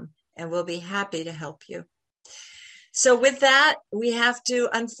info@drchriswinsey.com, and we'll be happy to help you. So with that, we have to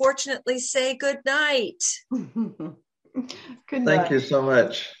unfortunately say good night. Good night. Thank you so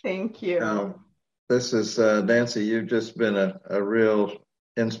much. Thank you. This is Nancy. You've just been a real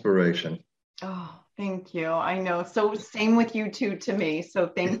inspiration. Oh, thank you. I know. So same with you too to me. So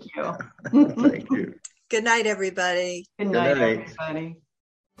thank you. Thank you. Good night, everybody. Good night, everybody.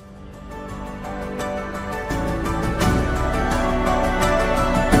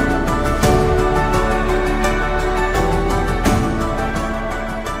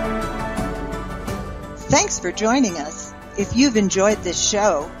 Thanks for joining us. If you've enjoyed this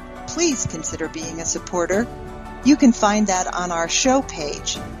show, please consider being a supporter. You can find that on our show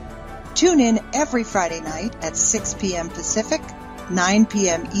page. Tune in every Friday night at 6 p.m. Pacific, 9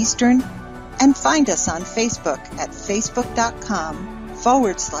 p.m. Eastern, and find us on Facebook at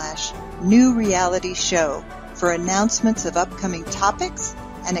facebook.com/New Reality Show for announcements of upcoming topics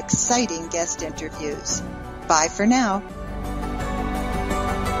and exciting guest interviews. Bye for now.